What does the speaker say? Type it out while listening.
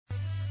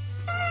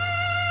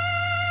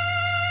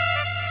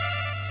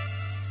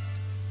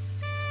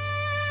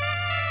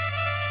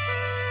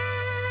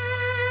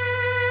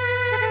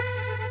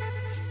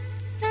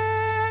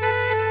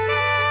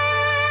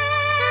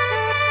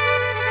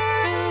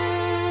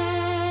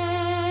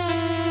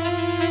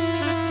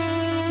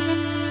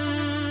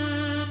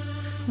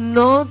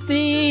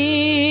नोती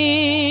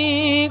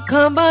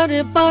खबर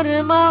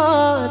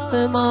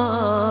परमात्मा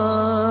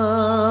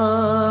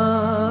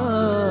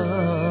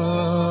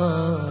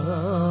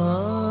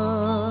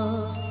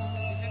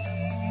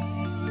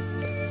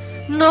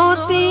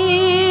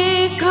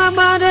नोती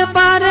खबर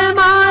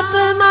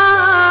परमात्मा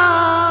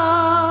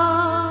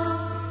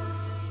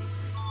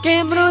के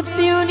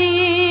मृत्युनी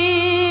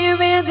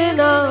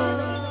वेदना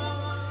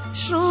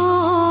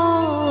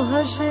શું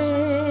હશે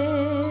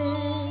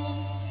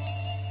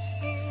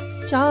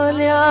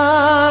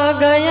ચાલ્યા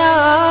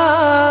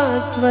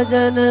ગયા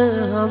સ્વજન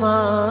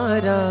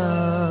હમારા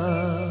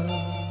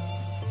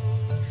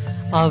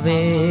આ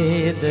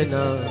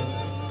વેદના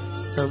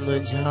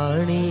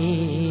સમજાણી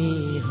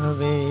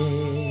હવે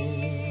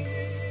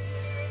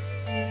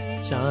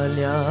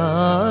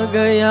ચાલ્યા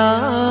ગયા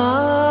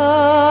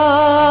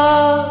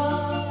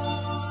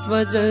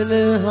સ્વજન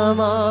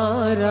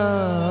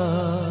હમારા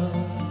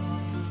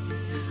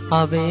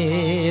આ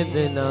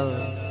વેદના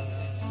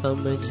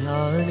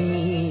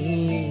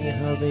સમજાણી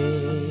હવે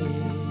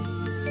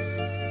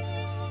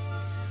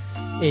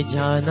એ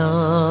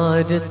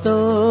જાનાર તો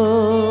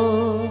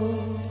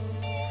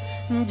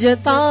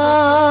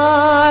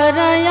જતા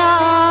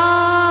રહ્યા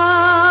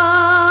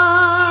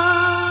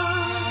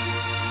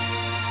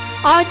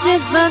આજ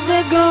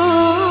સદગુણ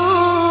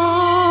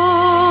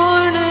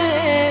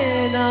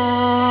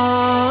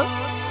એના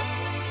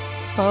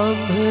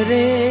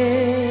સાંભરે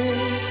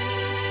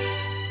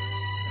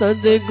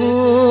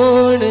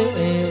સદગુણ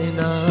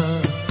એના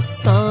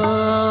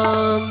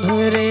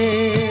સાંભરે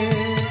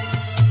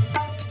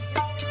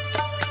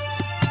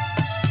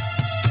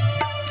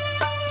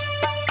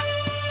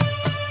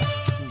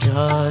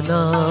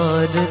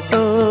જાનાર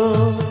તો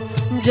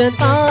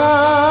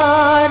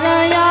જતા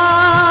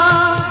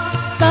રહ્યા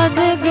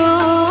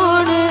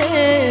સદગુણ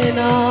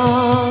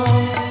એના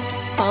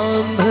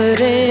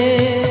સાંભરે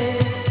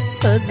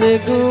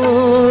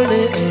સદગુણ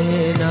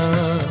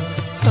એના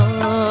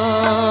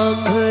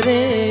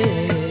સાંભરે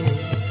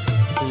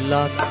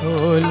લાખો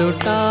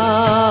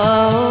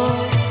લૂટાઓ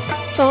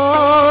તો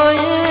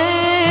એ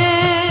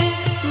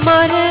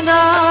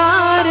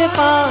મરનાર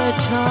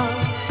પાછા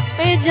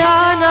એ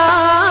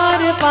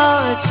જાનાર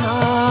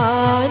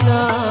પાછા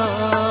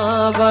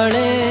ના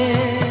વળે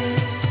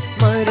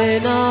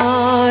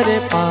મરનાર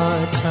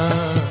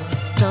પાછા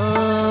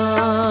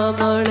ના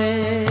મળે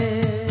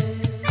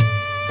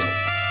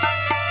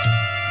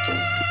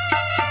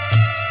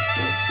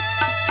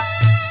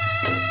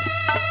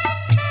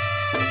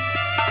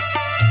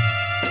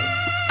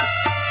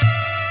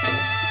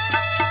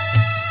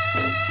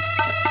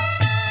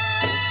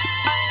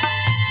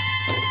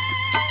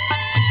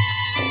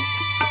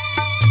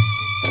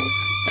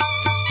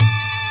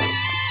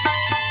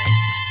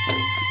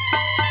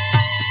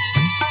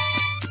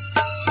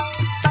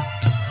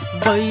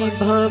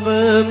વૈભવ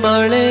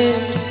મળે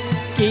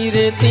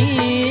કીર્તિ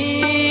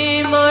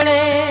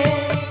મળે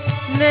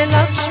ને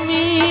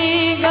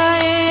લક્ષ્મી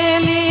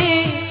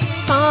ગયેલી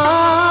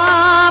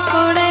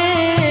સાપડે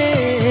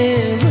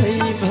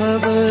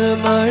વૈભવ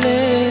મળે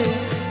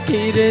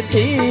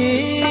કીર્તિ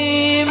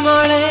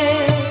મળે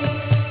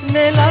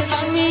ને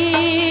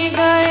લક્ષ્મી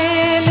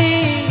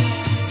ગયેલી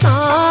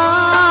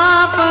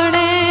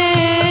સાપડે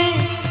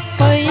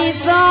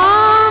પૈસા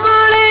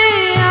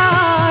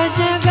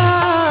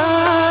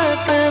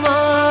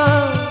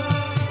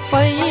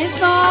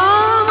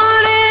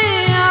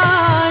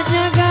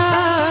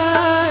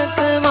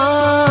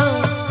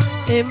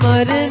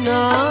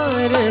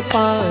મરનાર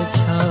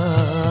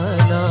પાછા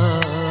ના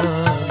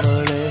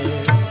મળે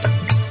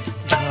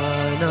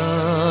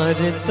જાનાર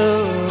તો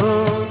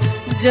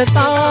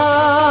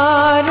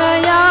જતા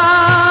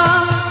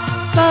રહ્યા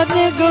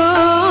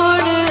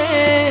સદગુણ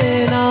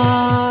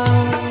એના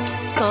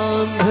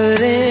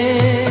સાંભરે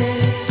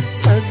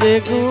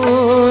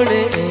સદગુણ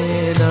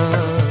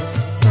એના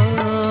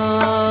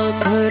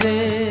સાંભરે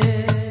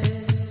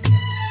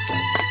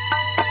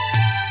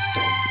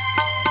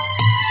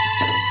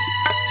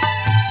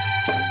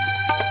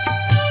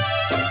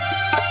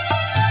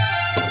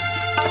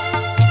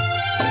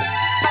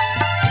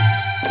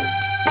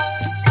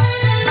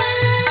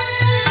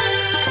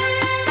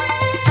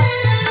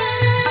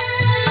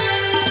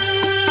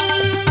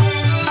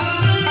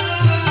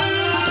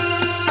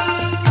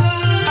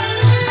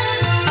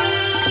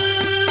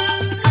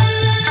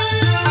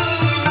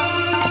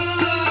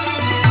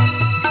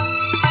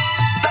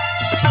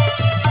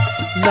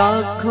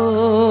લાખો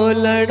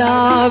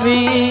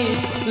લડાવી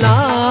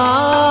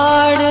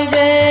લાડ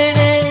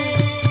જેણે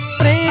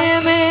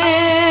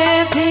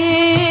પ્રેમેથી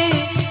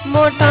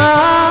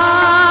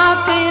મોટા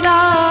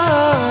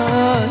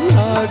કર્યા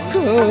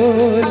લાખો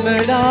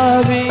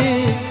લડાવી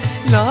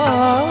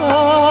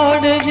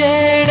લાડ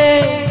જેણે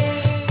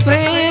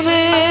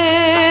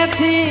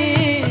પ્રેમેથી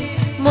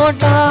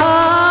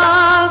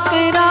મોટા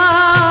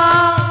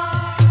કર્યા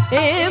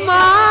એ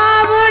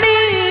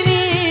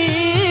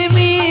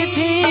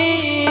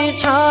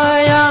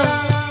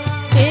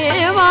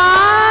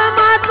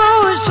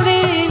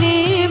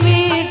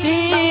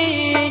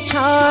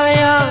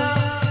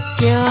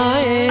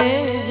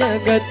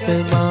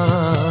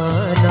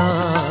જગતમાં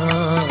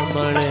ના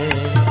મળે.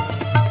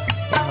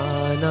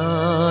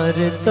 જાનાર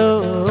તો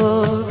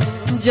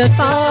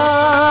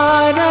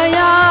જતા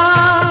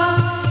રહ્યા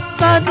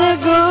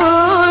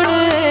સદગુણ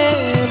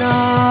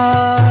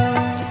ના,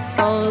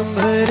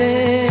 સાંભરે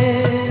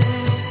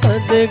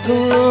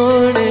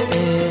સદગુણ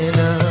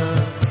એના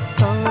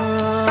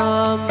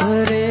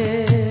સાંભરે.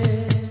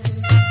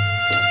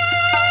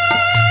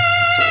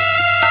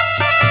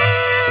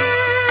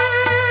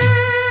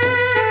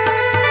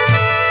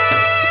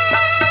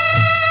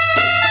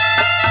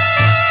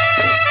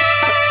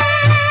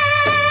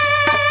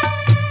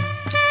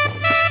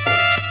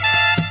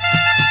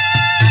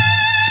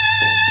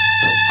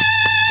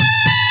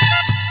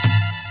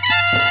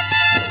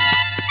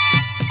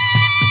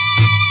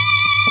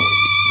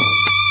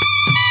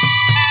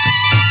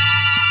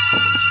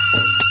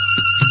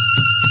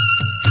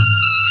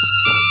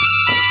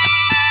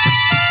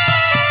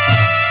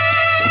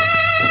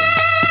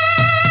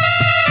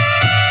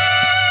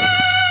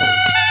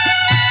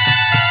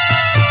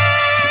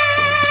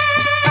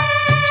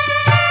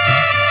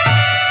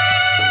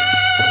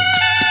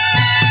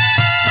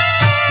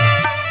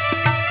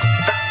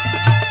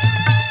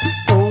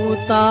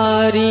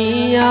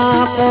 તારી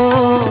આપો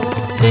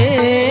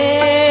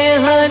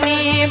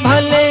દેહની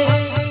ભલે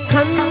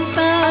ખંત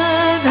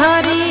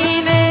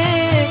ધરીને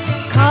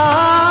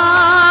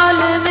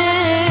ખાલને,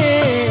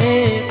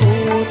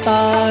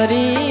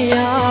 ઉતારી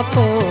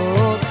આપો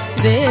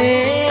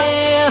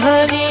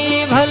દેહની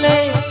ભલે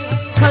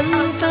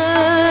ખંત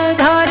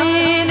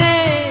ધરીને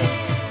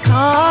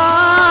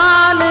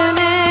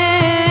ખાલને,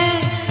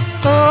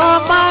 તો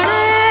પણ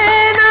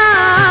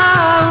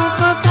ના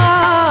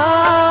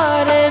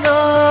ઉપકારનો,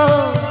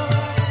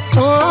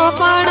 તો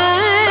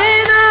પણ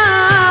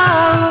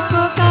ના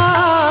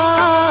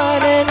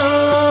ઉપકારનો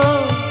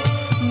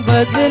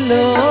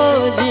બદલો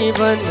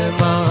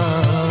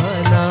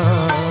જીવનમાં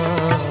ના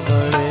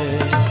મળે.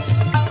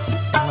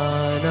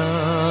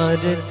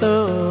 જાનાર તો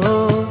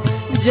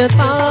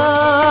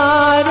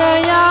જતા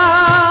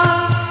રહ્યા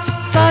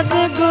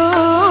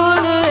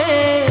સદગુણ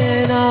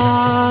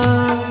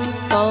એના,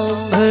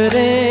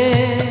 સાંભરે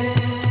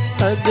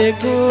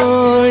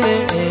સદગુણ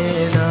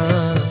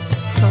એના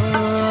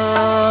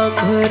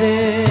સાંભરે.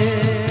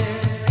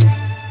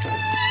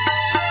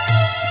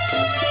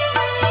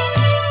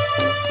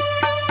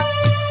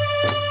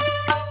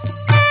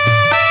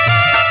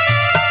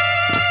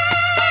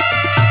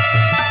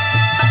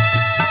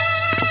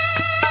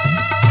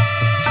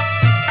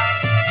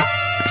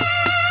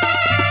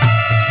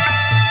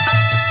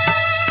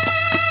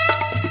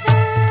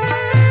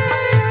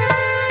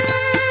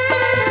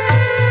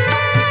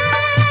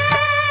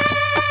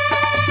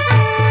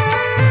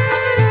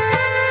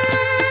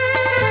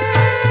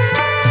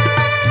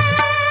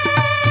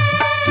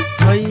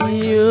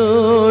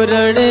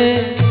 રડે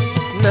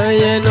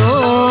નયનો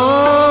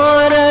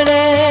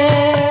રડે,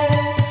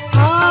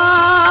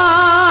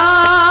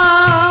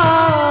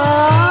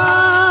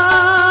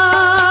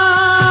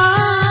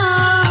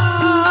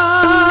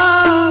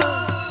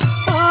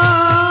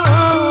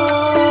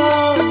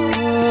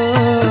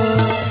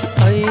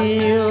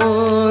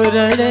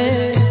 રડે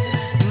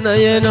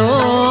નયનો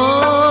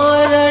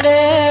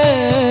રડે,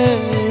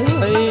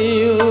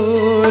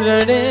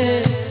 રડે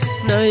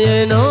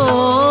નયનો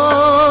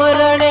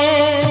રડે,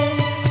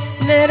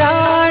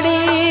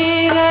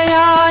 રાડી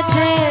રહ્યા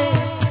છે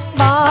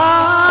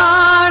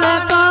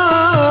બાળકો.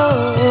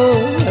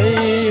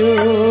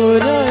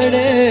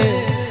 રડે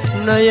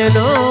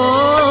નયનો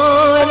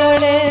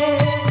રડે,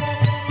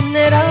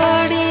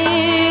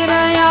 રાડી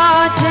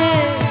રહ્યા છે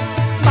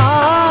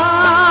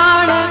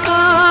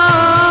બાળકો.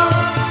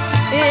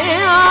 એ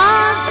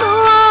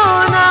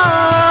આંસુઓના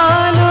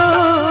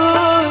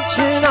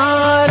લૂછનારા,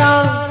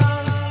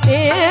 એ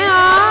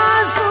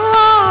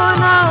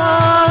આંસુઓના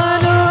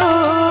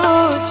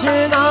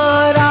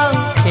લૂછનારા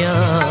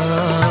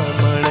ક્યાં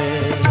મળે.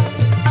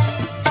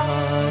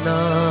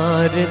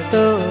 જાનાર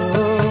તો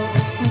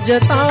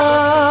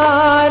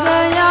જતા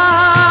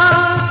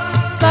રહ્યા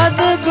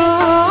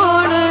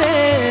સદગુણ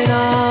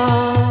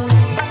એના,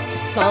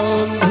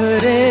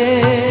 સાંભરે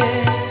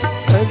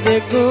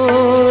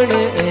સદગુણ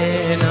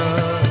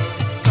એના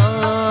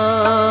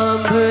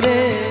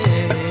સાંભરે.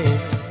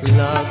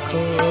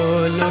 લાખો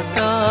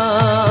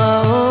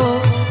લૂટાઓ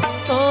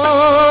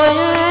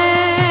તોય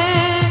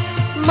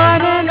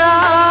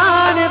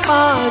મરનાર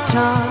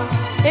પાછા,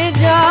 એ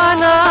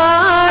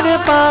જાનાર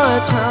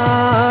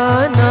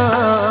પાછા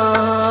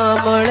ના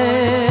મળે.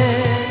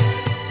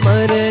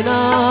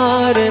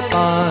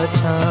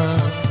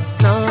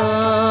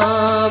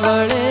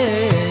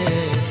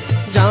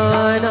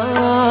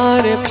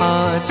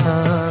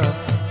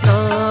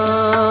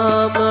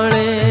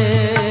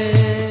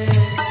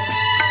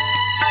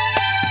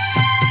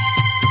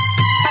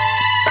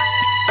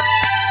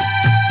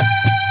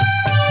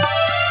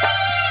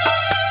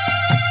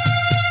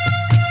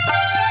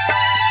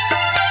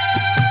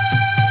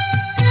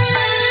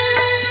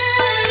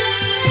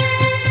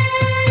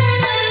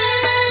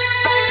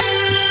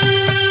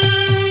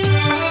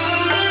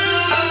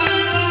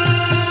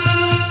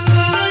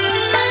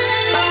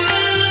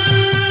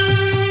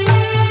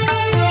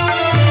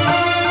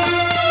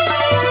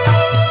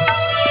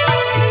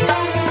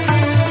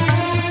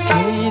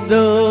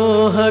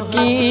 વૈદો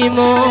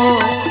હકીમો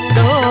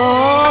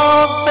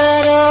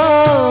ડોક્ટરો,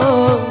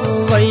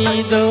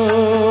 વૈદો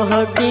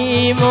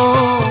હકીમો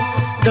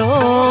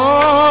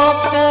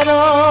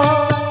ડોક્ટરો,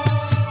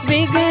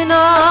 વિજ્ઞાનિયા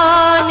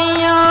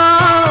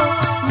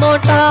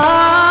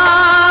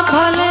મોટા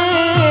ભલે,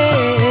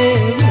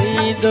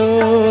 વૈદો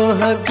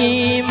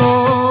હકીમો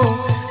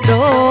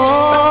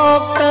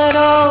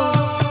ડોક્ટરો,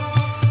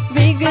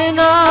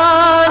 વિજ્ઞાનિયા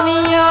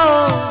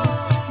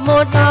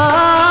મોટા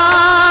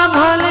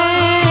ભલે,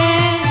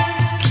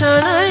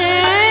 ક્ષણ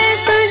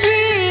એક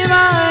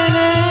જીવન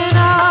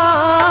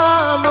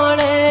ના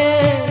મળે,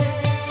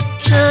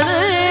 ક્ષણ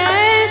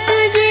એક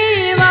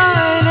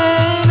જીવન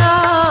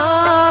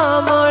ના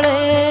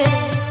મળે,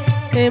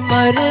 એ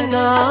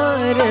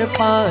મરનાર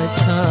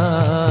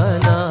પાછા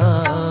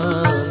ના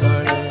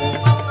મળે.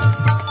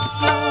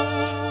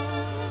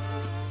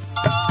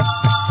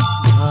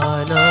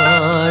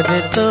 જાનાર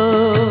તો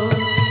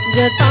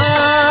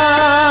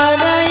જતા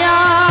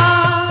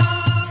રહ્યા,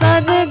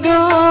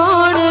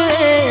 સદગુણ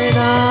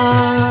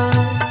એના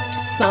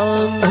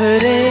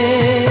સાંભરે,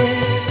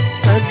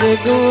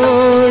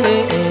 સદગુણ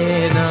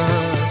એના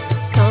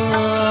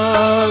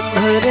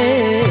સાંભરે.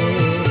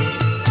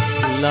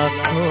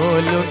 લાખો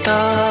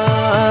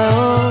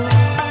લૂટાઓ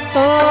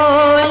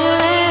તોય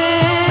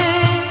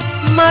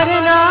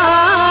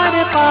મરનાર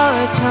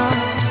પાછા,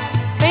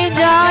 એ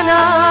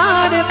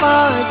જાનાર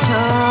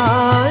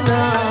પાછા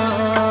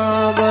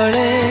ના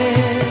મળે,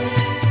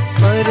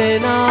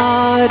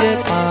 મરનાર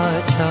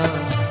પાછા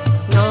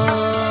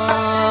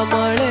ના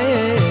મળે,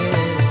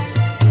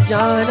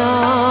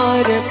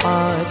 જાનાર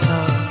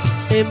પાછા,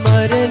 એ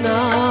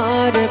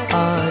મરનાર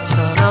પાછા